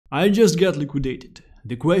I just got liquidated.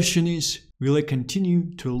 The question is, will I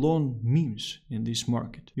continue to learn memes in this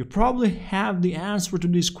market? You probably have the answer to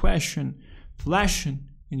this question flashing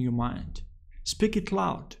in your mind. Speak it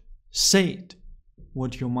loud. Say it.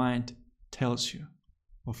 What your mind tells you.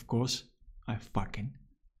 Of course, I fucking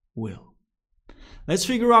will. Let's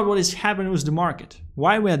figure out what is happening with the market.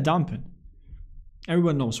 Why we are dumping.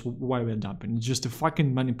 Everyone knows why we are dumping. It's just a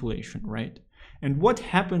fucking manipulation, right? And what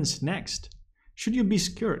happens next? Should you be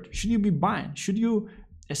scared? Should you be buying? Should you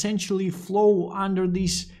essentially flow under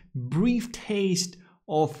this brief taste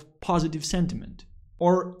of positive sentiment?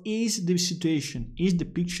 Or is the situation, is the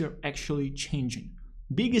picture actually changing?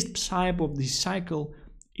 Biggest side of this cycle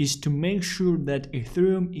is to make sure that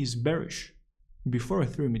Ethereum is bearish before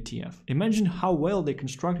Ethereum ETF. Imagine how well they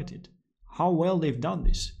constructed it, how well they've done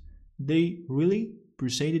this. They really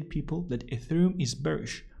persuaded people that Ethereum is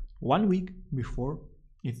bearish 1 week before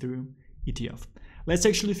Ethereum ETF. Let's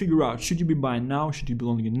actually figure out, should you be buying now, should you be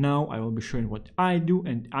longing now? I will be showing what I do,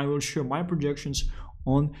 and I will share my projections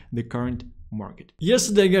on the current market.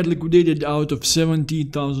 Yesterday I got liquidated out of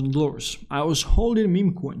 $70,000. I was holding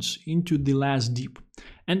meme coins into the last dip.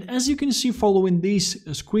 And as you can see following this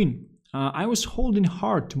screen, I was holding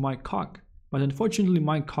hard to my cock, but unfortunately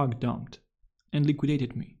my cock dumped and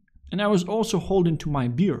liquidated me. And I was also holding to my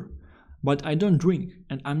beer, but I don't drink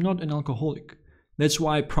and I'm not an alcoholic. That's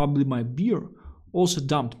why probably my beer also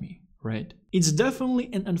dumped me, right? It's definitely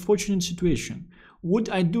an unfortunate situation. Would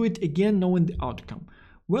I do it again knowing the outcome?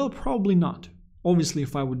 Well, probably not. Obviously,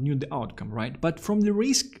 if I would knew the outcome, right? But from the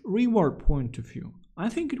risk-reward point of view, I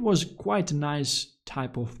think it was quite a nice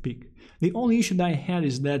type of pick. The only issue that I had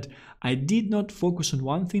is that I did not focus on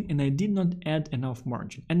one thing and I did not add enough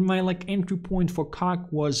margin. And my entry point for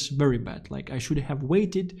CAC was very bad. I should have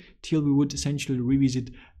waited till we would essentially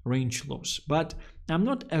revisit range lows. But I'm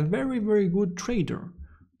not a very, very good trader.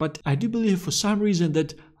 But I do believe for some reason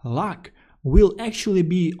that luck will actually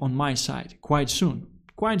be on my side quite soon.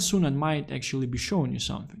 Quite soon I might actually be showing you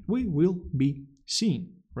something. We will be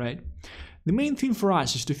seeing, right? The main thing for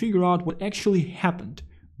us is to figure out what actually happened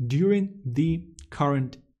during the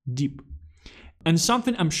current dip. And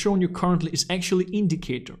something I'm showing you currently is actually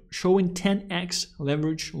indicator showing 10x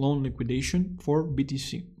leverage loan liquidation for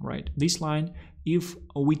BTC, right? This line, if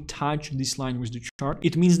we touch this line with the chart,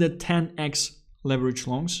 it means that 10x leverage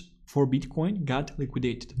loans for Bitcoin got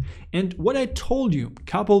liquidated. And what I told you a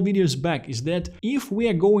couple videos back is that if we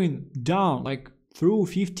are going down through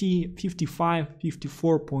 50, 55,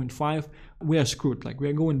 54.5, we are screwed. We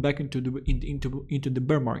are going back into the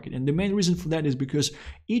bear market. And the main reason for that is because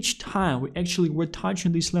each time we actually were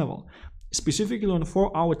touching this level, specifically on a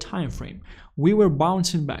 4-hour time frame, we were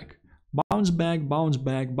bouncing back. Bounce back, bounce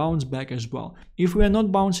back, bounce back as well. If we are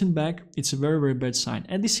not bouncing back, it's a very, very bad sign.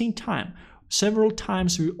 At the same time, several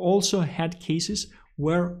times we also had cases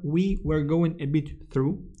where we were going a bit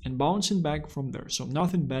through and bouncing back from there. So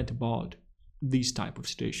nothing bad about these type of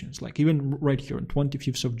situations. Even right here on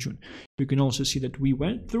 25th of June, you can also see that we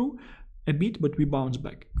went through a bit, but we bounced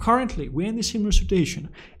back. Currently, we're in the similar situation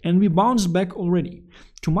and we bounced back already.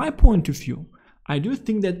 To my point of view, I do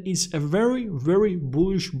think that it's a very, very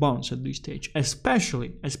bullish bounce at this stage,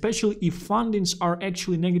 especially if fundings are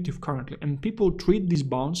actually negative currently and people treat this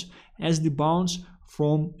bounce as the bounce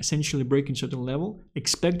from essentially breaking certain level,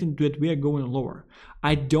 expecting that we are going lower.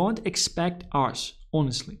 I don't expect us,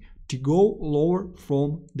 honestly, to go lower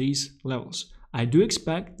from these levels. I do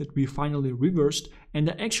expect that we finally reversed and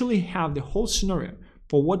I actually have the whole scenario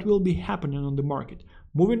for what will be happening on the market.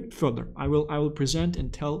 Moving further, I will present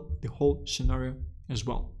and tell the whole scenario as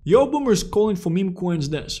well. Yo boomers calling for meme coins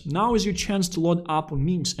this. Now is your chance to load up on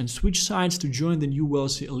memes and switch sides to join the new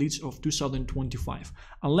wealthy elites of 2025.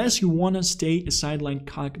 Unless you wanna stay a sideline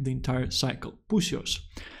cuck the entire cycle. Pussios.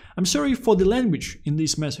 I'm sorry for the language in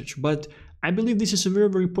this message, but I believe this is a very,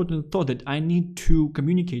 very important thought that I need to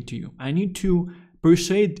communicate to you. I need to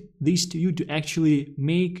persuade this to you to actually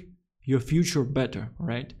make your future better,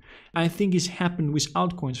 right? I think is happening with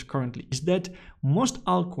altcoins currently is that most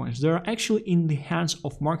altcoins, they are actually in the hands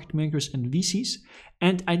of market makers and VCs.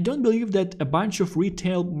 And I don't believe that a bunch of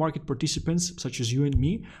retail market participants, such as you and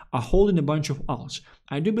me, are holding a bunch of alts.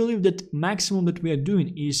 I do believe that maximum that we are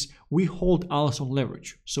doing is we hold alts on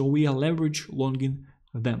leverage. So we are leverage longing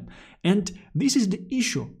them. And this is the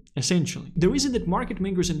issue. Essentially, the reason that market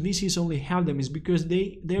makers and VCs only have them is because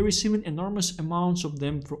they're receiving enormous amounts of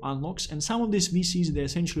them through unlocks, and some of these VCs, they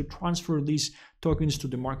essentially transfer these tokens to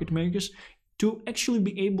the market makers to actually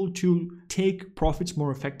be able to take profits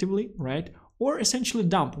more effectively, right? Or essentially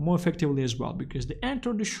dump more effectively as well, because they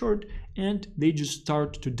enter the short and they just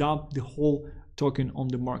start to dump the whole token on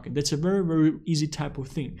the market. That's a very, very easy type of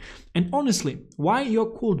thing. And honestly, why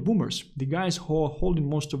you're called boomers, the guys who are holding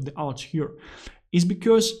most of the alts here, is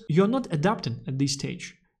because you're not adapting at this stage.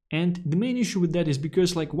 And the main issue with that is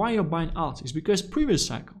because, like, why you're buying alts is because previous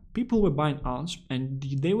cycle, people were buying alts and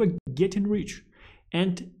they were getting rich.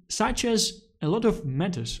 And such as a lot of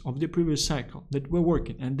matters of the previous cycle that were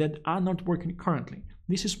working and that are not working currently.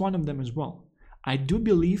 This is one of them as well. I do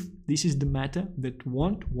believe this is the matter that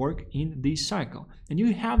won't work in this cycle. And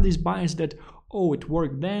you have this bias that, oh, it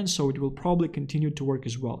worked then, so it will probably continue to work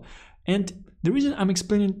as well. And the reason I'm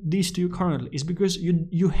explaining this to you currently is because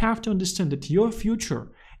you have to understand that your future,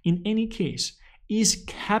 in any case, is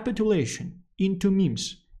capitulation into memes.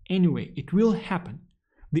 Anyway, it will happen.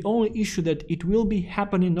 The only issue that it will be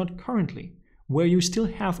happening not currently, where you still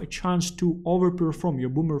have a chance to overperform your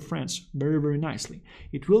boomer friends very, very nicely.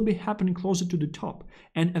 It will be happening closer to the top,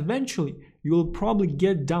 and eventually you will probably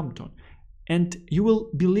get dumped on, and you will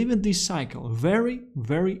be leaving this cycle very,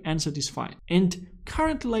 very unsatisfied. And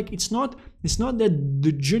currently, like, it's not that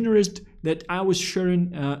the generous that I was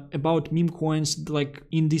sharing about meme coins like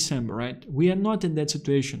in December, right? We are not in that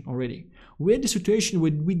situation already. We're in the situation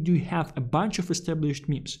where we do have a bunch of established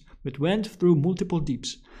memes that went through multiple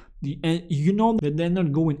dips. And you know that they're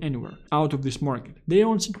not going anywhere out of this market. They are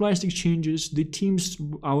on centralized exchanges. The teams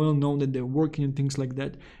are well known that they're working and things like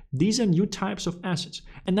that. These are new types of assets.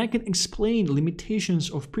 And I can explain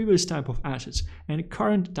limitations of previous type of assets and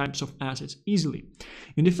current types of assets easily.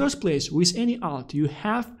 In the first place, with any alt, you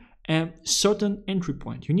have a certain entry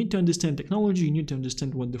point. You need to understand technology. You need to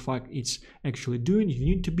understand what the fuck it's actually doing. You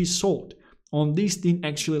need to be sold on this thing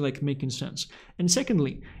actually like making sense. And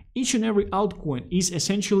secondly, each and every altcoin is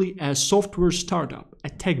essentially a software startup, a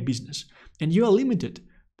tech business. And you are limited,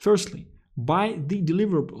 firstly, by the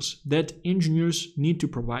deliverables that engineers need to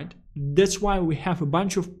provide. That's why we have a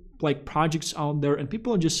bunch of like projects out there and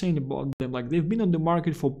people are just saying about them, like they've been on the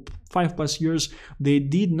market for 5+ years, they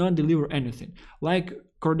did not deliver anything. Like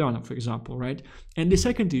Cardano, for example, right? And the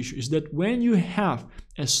second issue is that when you have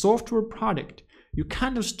a software product, you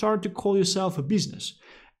kind of start to call yourself a business.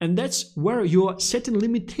 And that's where you are setting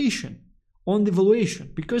limitation on the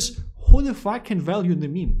valuation, because who the fuck can value the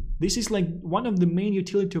meme? This is like one of the main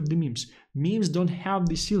utility of the memes. Memes don't have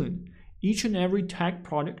the ceiling. Each and every tech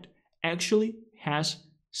product actually has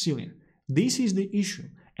ceiling. This is the issue.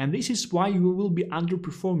 And this is why you will be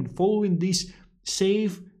underperforming following this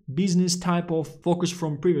safe business type of focus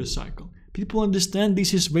from previous cycle. People understand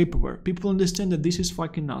this is vaporware. People understand that this is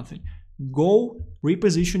fucking nothing. Go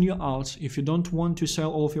reposition your alts if you don't want to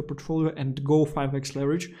sell all of your portfolio and go 5x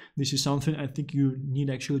leverage. This is something I think you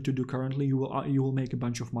need actually to do currently. You will make a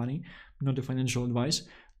bunch of money, not a financial advice.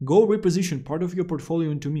 Go reposition part of your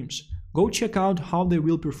portfolio into memes. Go check out how they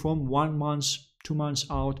will perform 1 month, 2 months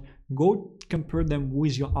out. Go compare them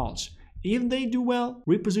with your alts. If they do well,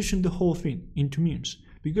 reposition the whole thing into memes,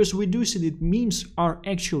 because we do see that memes are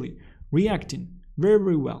actually reacting very,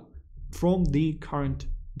 very well from the current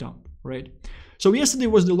dump. Right? So yesterday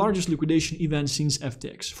was the largest liquidation event since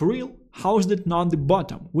FTX. For real? How is that not the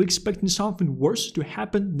bottom? We're expecting something worse to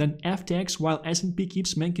happen than FTX while S&P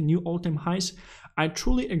keeps making new all-time highs? I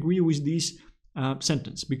truly agree with this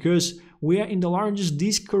sentence, because we are in the largest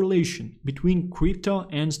discorrelation between crypto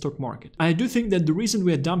and stock market. I do think that the reason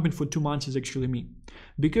we are dumping for 2 months is actually me,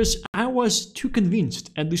 because I was too convinced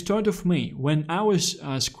at the start of May when I was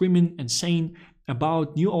screaming and saying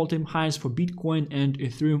about new all-time highs for Bitcoin and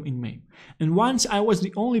Ethereum in May. And once I was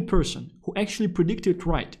the only person who actually predicted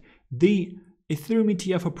right the Ethereum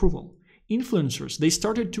ETF approval, influencers, they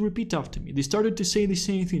started to repeat after me. They started to say the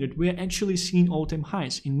same thing, that we are actually seeing all-time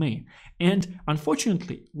highs in May. And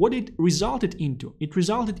unfortunately, what it resulted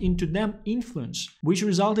into them influence, which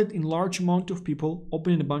resulted in large amount of people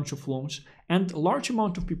opening a bunch of loans, and a large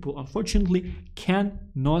amount of people, unfortunately,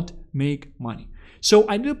 cannot make money. So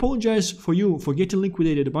I do apologize for you for getting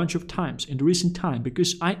liquidated a bunch of times in the recent time,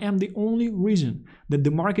 because I am the only reason that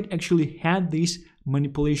the market actually had this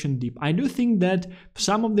manipulation dip. I do think that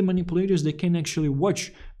some of the manipulators, they can actually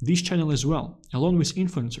watch this channel as well, along with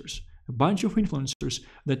influencers. A bunch of influencers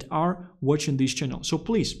that are watching this channel. So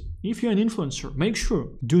please, if you're an influencer, make sure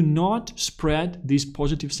do not spread this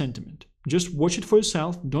positive sentiment. Just watch it for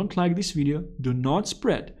yourself. Don't like this video. Do not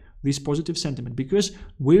spread this positive sentiment, because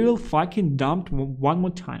we will fucking dump one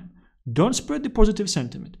more time. Don't spread the positive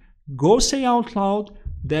sentiment. Go say out loud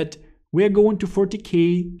that we are going to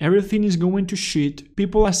 40K, everything is going to shit,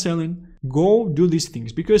 people are selling. Go do these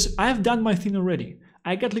things, because I've done my thing already.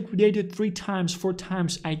 I got liquidated 3 times, 4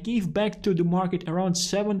 times. I gave back to the market around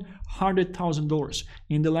 $700,000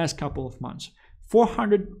 in the last couple of months.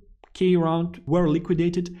 400 5K around were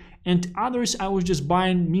liquidated, and others I was just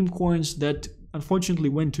buying meme coins that unfortunately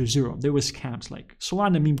went to zero. There were scams like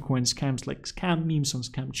Solana meme coin scams, like scam memes on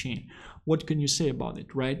scam chain. What can you say about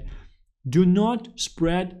it, right? Do not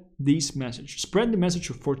spread this message. Spread the message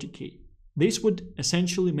of 40K. This would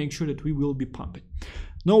essentially make sure that we will be pumping.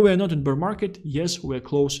 No, we are not in bear market. Yes, we are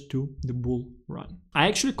close to the bull run. I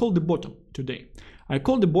actually called the bottom today. I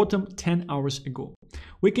called the bottom 10 hours ago.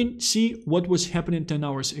 We can see what was happening 10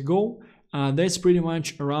 hours ago. That's pretty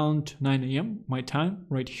much around 9 a.m. my time,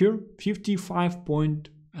 right here,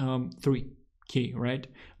 55.3K, right?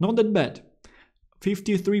 Not that bad.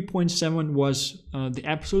 53.7 was the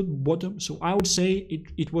absolute bottom, so I would say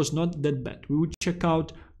it was not that bad. We would check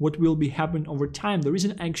out what will be happening over time. The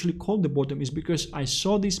reason I actually called the bottom is because I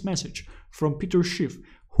saw this message from Peter Schiff,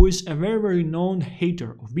 who is a very, very known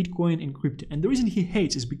hater of Bitcoin and crypto. And the reason he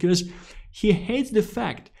hates is because he hates the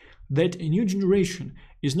fact that a new generation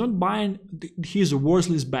is not buying his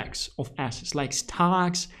worthless bags of assets like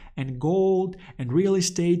stocks and gold and real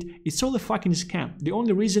estate. It's all a fucking scam. The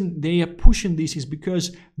only reason they are pushing this is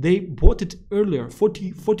because they bought it earlier,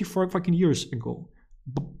 44 fucking years ago,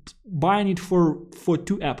 buying it for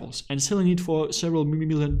 2 apples and selling it for several $1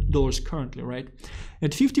 million currently, right?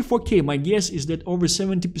 At 54K, my guess is that over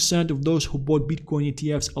 70% of those who bought Bitcoin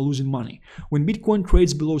ETFs are losing money. When Bitcoin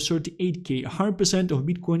trades below 38K, 100% of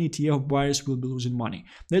Bitcoin ETF buyers will be losing money.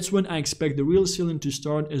 That's when I expect the real selling to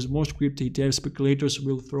start, as most crypto ETF speculators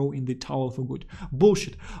will throw in the towel for good.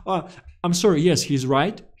 Bullshit. I'm sorry, yes, he's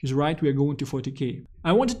right. He's right, we are going to 40K.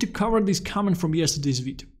 I wanted to cover this comment from yesterday's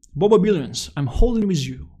video. Boba Billions, I'm holding with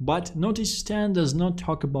you, but notice Stan does not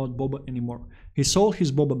talk about Boba anymore. He sold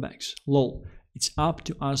his Boba bags. Lol. It's up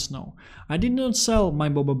to us now. I did not sell my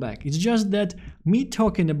Boba bag. It's just that me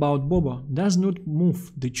talking about Boba does not move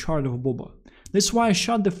the chart of Boba. That's why I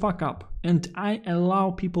shut the fuck up and I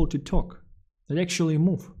allow people to talk that actually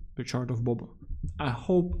move the chart of Boba. I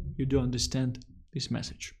hope you do understand this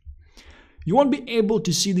message. You won't be able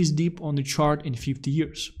to see this dip on the chart in 50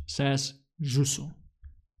 years, says Juso.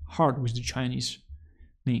 Hard with the Chinese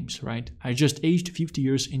names, right? I just aged 50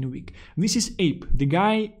 years in a week. This is Ape. The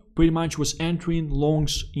guy pretty much was entering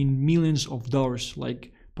longs in millions of dollars,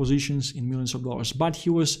 like positions in millions of dollars. But he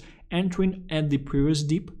was entering at the previous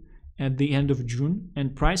dip at the end of June,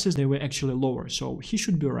 and prices, they were actually lower, so he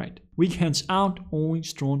should be right. Weak hands out, only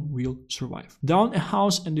strong will survive. Down a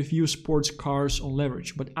house and a few sports cars on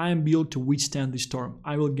leverage, but I am built to withstand the storm.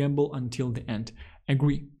 I will gamble until the end.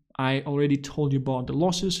 Agree. I already told you about the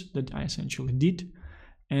losses that I essentially did,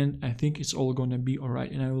 and I think it's all gonna be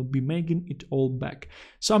alright, and I will be making it all back.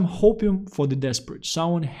 So I'm hoping for the desperate.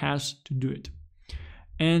 Someone has to do it.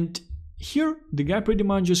 And here, the guy pretty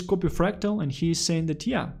much just copied Fractal, and he's saying that,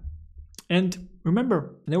 yeah. And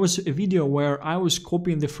remember, there was a video where I was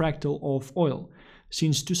copying the fractal of oil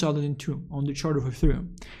since 2002 on the chart of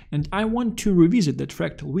Ethereum. And I want to revisit that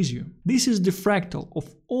fractal with you. This is the fractal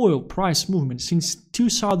of oil price movement since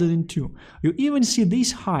 2002. You even see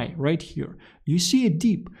this high right here. You see a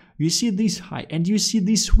dip, you see this high, and you see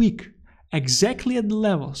this wick exactly at the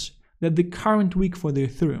levels that the current wick for the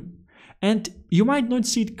Ethereum. And you might not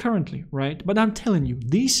see it currently, right? But I'm telling you,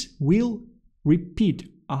 this will repeat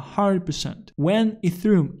 100% when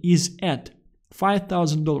Ethereum is at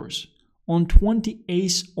 $5,000 on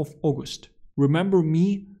 28th of August. Remember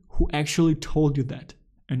me who actually told you that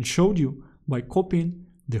and showed you by copying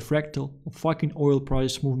the fractal of fucking oil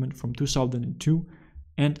price movement from 2002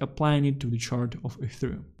 and applying it to the chart of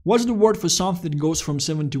Ethereum. What's the word for something that goes from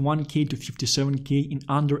 71K to 57K in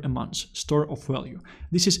under a month? Store of value.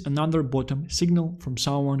 This is another bottom signal from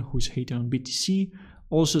someone who's hating on BTC,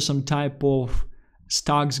 also some type of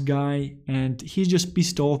stocks guy, and he's just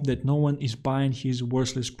pissed off that no one is buying his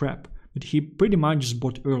worthless crap. But he pretty much just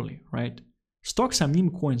bought early, right? Stocks are meme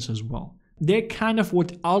coins as well. They're kind of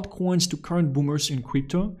what altcoins to current boomers in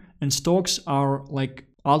crypto, and stocks are like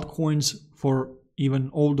altcoins for even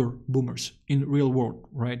older boomers in real world,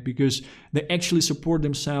 right? Because they actually support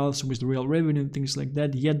themselves with the real revenue and things like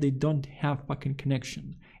that, yet they don't have fucking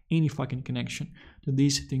connection, any fucking connection to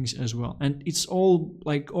these things as well. And it's all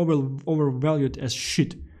like overvalued as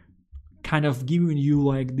shit, kind of giving you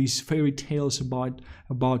like these fairy tales about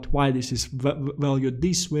why this is valued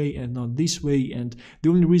this way and not this way, and the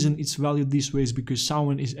only reason it's valued this way is because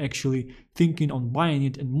someone is actually thinking on buying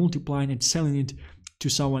it and multiplying it, selling it to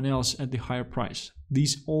someone else at the higher price.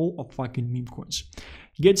 These all are fucking meme coins.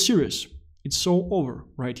 Get serious. It's so over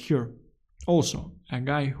right here. Also, a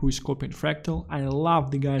guy who is copying fractal, I love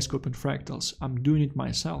the guys copying fractals. I'm doing it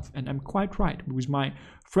myself, and I'm quite right with my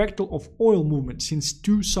fractal of oil movement since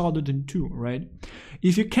 2002, right?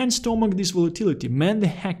 If you can't stomach this volatility, man the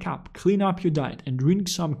heck up, clean up your diet, and drink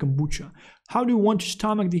some kombucha. How do you want to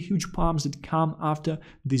stomach the huge pumps that come after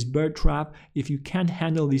this bear trap if you can't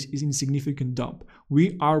handle this insignificant dump?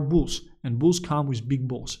 We are bulls, and bulls come with big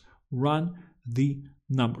balls. Run the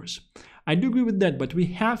numbers. I do agree with that, but we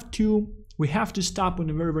have to stop on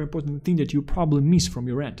a very, very important thing that you probably miss from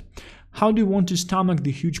your end. How do you want to stomach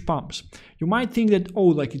the huge pumps? You might think that, oh,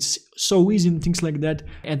 like it's so easy and things like that.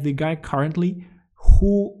 At the guy currently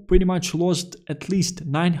who pretty much lost at least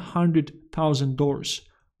 $900,000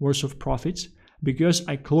 worth of profits because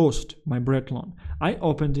I closed my bread loan. I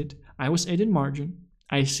opened it, I was adding margin,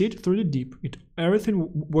 I see it through the dip, everything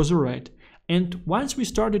was alright. And once we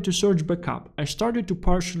started to surge back up, I started to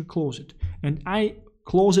partially close it. And I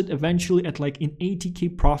close it eventually at like in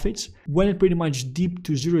 80k profits when it pretty much dipped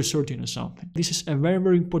to 0.13 or something. This is a very,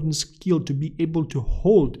 very important skill to be able to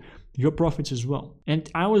hold your profits as well. And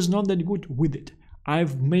I was not that good with it.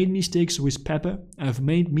 I've made mistakes with pepper. I've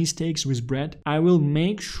made mistakes with bread. I will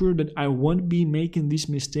make sure that I won't be making these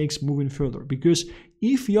mistakes moving further, because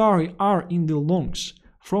if you are in the longs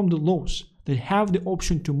from the lows that have the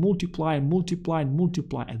option to multiply and multiply and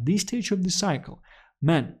multiply at this stage of the cycle,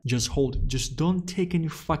 man, just hold it. Just don't take any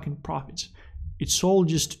fucking profits. It's all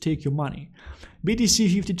just to take your money.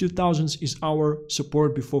 BTC 52,000 is our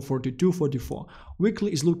support before 42, 44.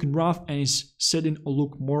 Weekly is looking rough and is setting a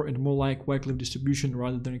look more and more like Wycliffe distribution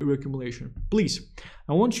rather than reaccumulation. Please,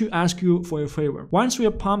 I want to ask you for a favor. Once we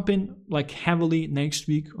are pumping like heavily next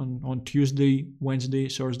week on Tuesday, Wednesday,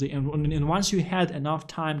 Thursday, and once you had enough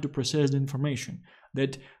time to process the information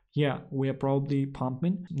that yeah, we are probably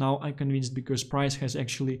pumping. Now I'm convinced because price has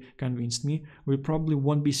actually convinced me. We probably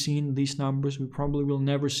won't be seeing these numbers. We probably will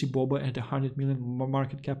never see Boba at 100 million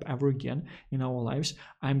market cap ever again in our lives.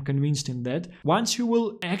 I'm convinced in that. Once you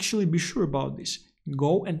will actually be sure about this,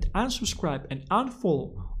 go and unsubscribe and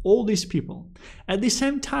unfollow all these people. At the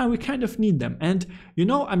same time, we kind of need them. And you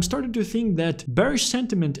know, I'm starting to think that bearish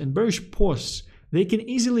sentiment and bearish posts, they can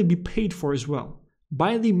easily be paid for as well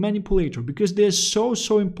by the manipulator, because they're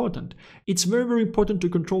so important. It's very, very important to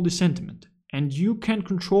control the sentiment. And you can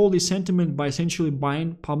control the sentiment by essentially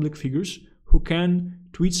buying public figures who can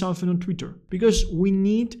tweet something on Twitter, because we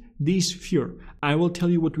need this fear. I will tell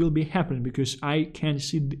you what will be happening because I can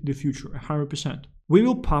see the future 100%. We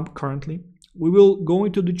will pump currently. We will go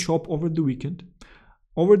into the chop over the weekend.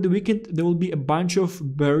 Over the weekend, there will be a bunch of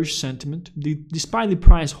bearish sentiment, despite the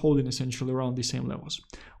price holding essentially around the same levels.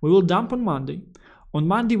 We will dump on Monday. On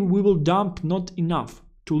Monday, we will dump not enough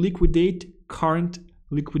to liquidate current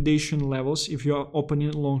liquidation levels if you are opening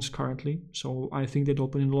longs currently. So I think that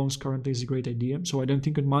opening longs currently is a great idea. So I don't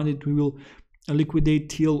think on Monday we will liquidate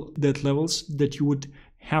till that levels that you would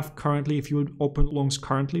have currently if you would open longs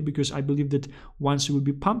currently, because I believe that once you will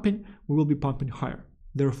be pumping, we will be pumping higher.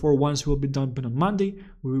 Therefore, once we will be dumping on Monday,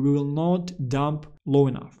 we will not dump low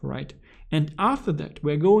enough, right? And after that,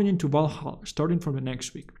 we're going into Valhalla, starting from the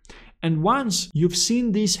next week. And once you've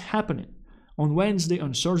seen this happening on Wednesday,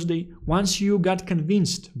 on Thursday, once you got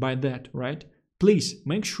convinced by that, right? Please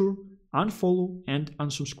make sure unfollow and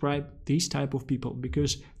unsubscribe these type of people,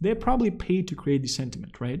 because they're probably paid to create the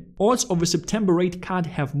sentiment, right? Odds of a September rate cut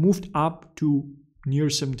have moved up to near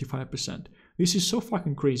 75%. This is so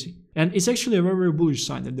fucking crazy. And it's actually a very, very bullish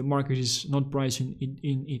sign that the market is not pricing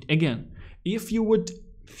in it. Again, if you would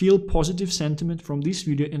feel positive sentiment from this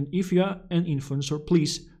video, and if you are an influencer,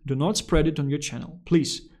 please do not spread it on your channel.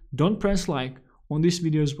 Please don't press like on this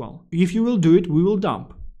video as well. If you will do it, we will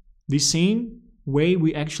dump the same way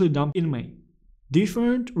we actually dumped in May.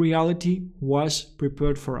 Different reality was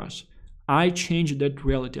prepared for us. I changed that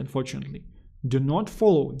reality, unfortunately. Do not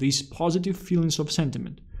follow these positive feelings of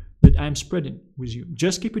sentiment that I'm spreading with you.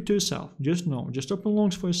 Just keep it to yourself. Just know, just open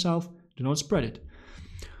longs for yourself. Do not spread it.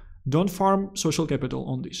 Don't farm social capital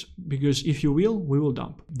on this, because if you will, we will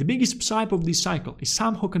dump. The biggest upside of this cycle is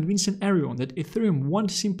somehow convincing everyone that Ethereum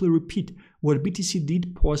won't simply repeat what BTC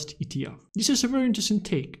did post-ETF. This is a very interesting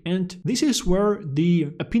take, and this is where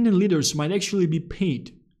the opinion leaders might actually be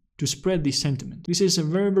paid to spread this sentiment. This is a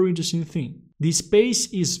very, very interesting thing. The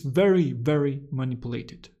space is very, very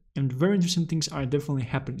manipulated, and very interesting things are definitely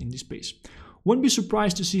happening in this space. Won't be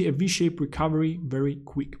surprised to see a V-shaped recovery very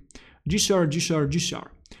quick. GCR.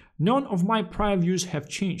 None of my prior views have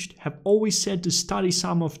changed. Have always said to study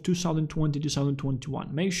some of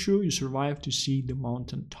 2020-2021. Make sure you survive to see the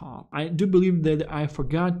mountain top. I do believe that I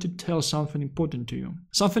forgot to tell something important to you.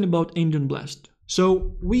 Something about Indian Blast.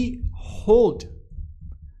 So we hold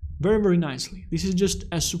very, very nicely. This is just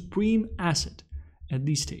a supreme asset at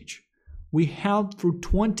this stage. We held for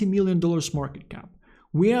 $20 million market cap.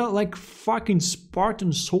 We are like fucking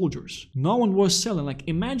Spartan soldiers. No one was selling. Like,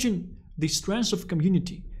 imagine the strength of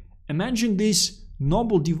community. Imagine this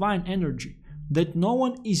noble divine energy that no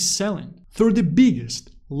one is selling through the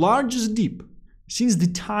biggest, largest dip since the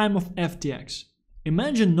time of FTX.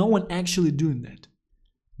 Imagine no one actually doing that.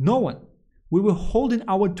 No one. We were holding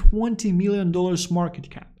our $20 million market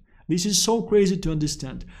cap. This is so crazy to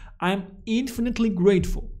understand. I'm infinitely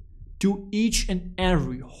grateful to each and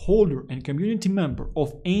every holder and community member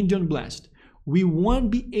of Indian Blast. We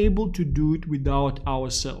won't be able to do it without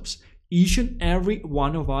ourselves. Each and every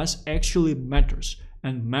one of us actually matters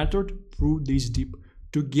and mattered through this dip.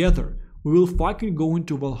 Together, we will fucking go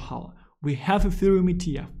into Valhalla. We have Ethereum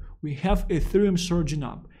ETF. We have Ethereum surging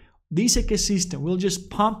up. This ecosystem will just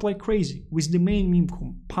pump like crazy with the main meme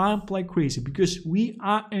coin. Pump like crazy because we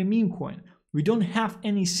are a meme coin. We don't have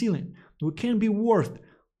any ceiling. We can be worth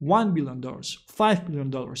 $1 billion, $5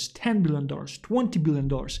 billion, $10 billion, $20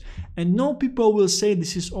 billion. And no people will say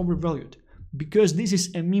this is overvalued because this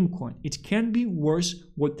is a meme coin. It can be worth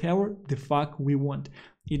whatever the fuck we want.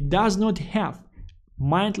 It does not have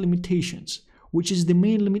mind limitations, which is the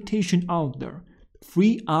main limitation out there.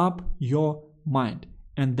 Free up your mind.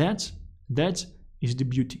 And that is the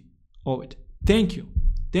beauty of it. Thank you.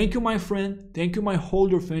 Thank you, my friend. Thank you, my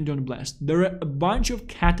holder of Indian Blast. There are a bunch of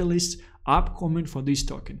catalysts upcoming for this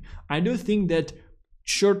token. I do think that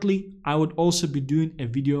shortly I would also be doing a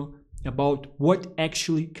video about what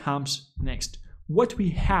actually comes next, what we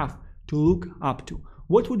have to look up to,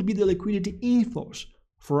 what would be the liquidity inflows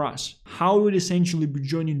for us, how we would essentially be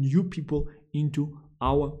joining new people into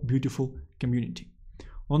our beautiful community.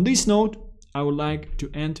 On this note, I would like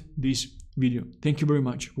to end this video. Thank you very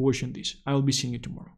much for watching this. I will be seeing you tomorrow.